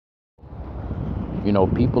You know,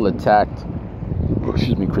 people attacked,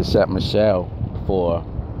 Chrisette Michele for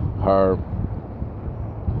her,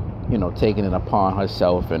 taking it upon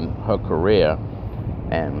herself and her career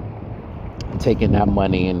and taking that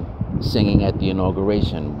money and singing at the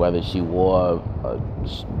inauguration, whether she wore a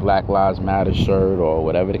Black Lives Matter shirt or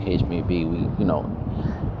whatever the case may be.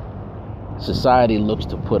 Society looks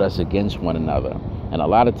to put us against one another. And a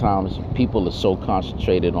lot of times people are so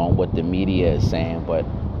concentrated on what the media is saying, but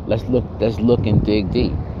let's look and dig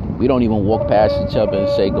deep. We don't even walk past each other and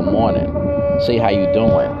say good morning, say how you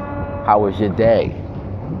doing, how was your day.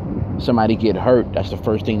 Somebody get hurt, that's the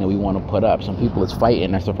first thing that we want to put up. Some people is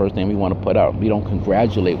fighting, that's the first thing we want to put up. We don't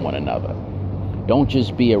congratulate one another. Don't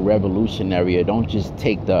just be a revolutionary, or don't just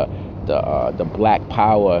take the black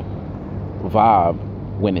power vibe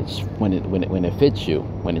when it fits you,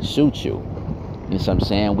 when it suits you. You know what I'm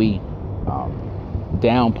saying? We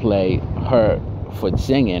downplay her for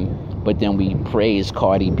singing, but then we praise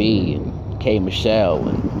Cardi B and K. Michelle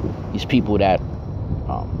and these people that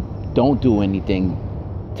don't do anything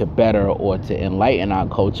to better or to enlighten our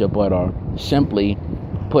culture, but are simply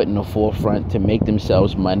put in the forefront to make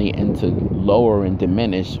themselves money and to lower and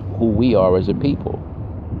diminish who we are as a people.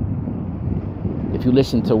 If you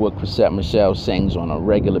listen to what Chrisette Michele sings on a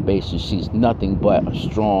regular basis, she's nothing but a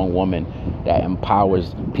strong woman that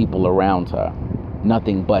empowers people around her.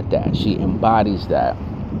 Nothing but that. She embodies that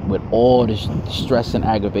with all the stress and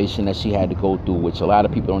aggravation that she had to go through, which a lot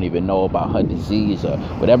of people don't even know about, her disease or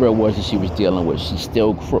whatever it was that she was dealing with. She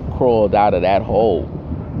still crawled out of that hole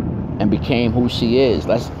and became who she is.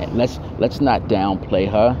 Let's not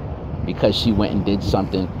downplay her because she went and did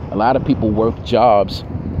something. A lot of people work jobs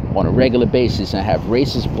on a regular basis and have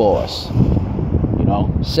racist boss,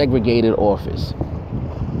 segregated office,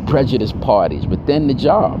 prejudiced parties within the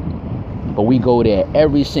job. But we go there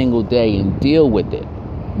every single day and deal with it,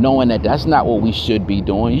 knowing that that's not what we should be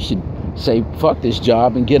doing. You should say, fuck this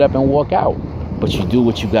job and get up and walk out. But you do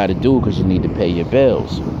what you got to do because you need to pay your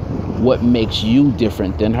bills. What makes you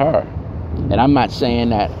different than her? And I'm not saying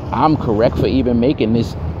that I'm correct for even making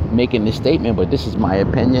this statement, but this is my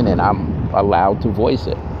opinion and I'm allowed to voice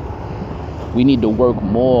it. We need to work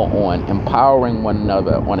more on empowering one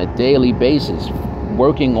another on a daily basis,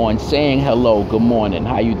 working on saying hello, good morning,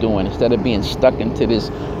 how you doing, instead of being stuck into this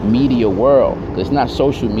media world. It's not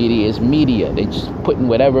social media, it's media. They just putting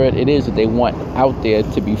whatever it is that they want out there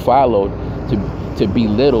to be followed, to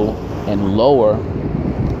belittle and lower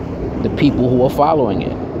the people who are following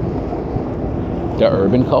it. The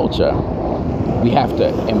urban culture. We have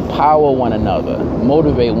to empower one another,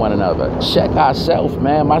 motivate one another, check ourselves,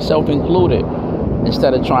 man, myself included,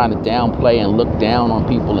 instead of trying to downplay and look down on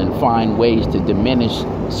people and find ways to diminish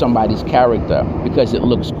somebody's character because it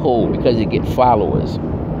looks cool, because it gets followers.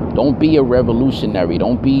 Don't be a revolutionary.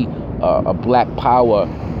 Don't be a black power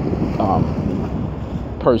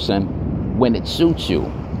person when it suits you.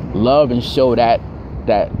 Love and show that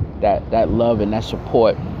love and that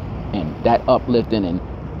support and that uplifting and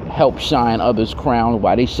help shine others' crown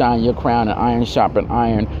while they shine your crown, and iron sharpen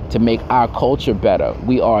iron to make our culture better.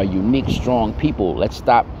 We are a unique, strong people. Let's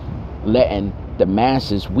stop letting the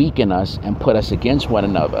masses weaken us and put us against one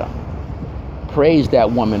another. Praise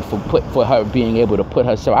that woman for her being able to put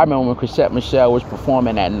herself. I remember when Chrisette Michele was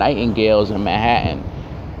performing at Nightingale's in Manhattan.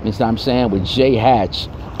 You know what I'm saying? With Jay Hatch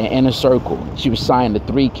and Inner Circle. She was signed to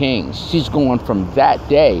 3 Kings. She's going from that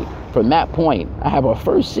day, from that point. I have her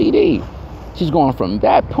first CD. She's going from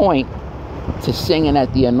that point to singing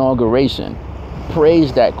at the inauguration.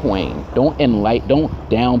 Praise that queen. Don't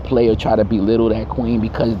downplay or try to belittle that queen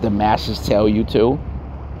because the masses tell you to.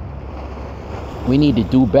 We need to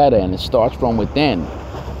do better, and it starts from within,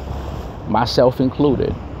 myself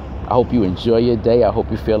included. I hope you enjoy your day. I hope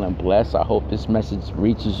you're feeling blessed. I hope this message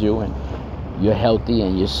reaches you and you're healthy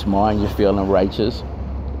and you're smart and you're feeling righteous.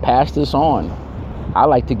 Pass this on. I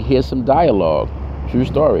like to hear some dialogue. True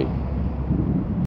story.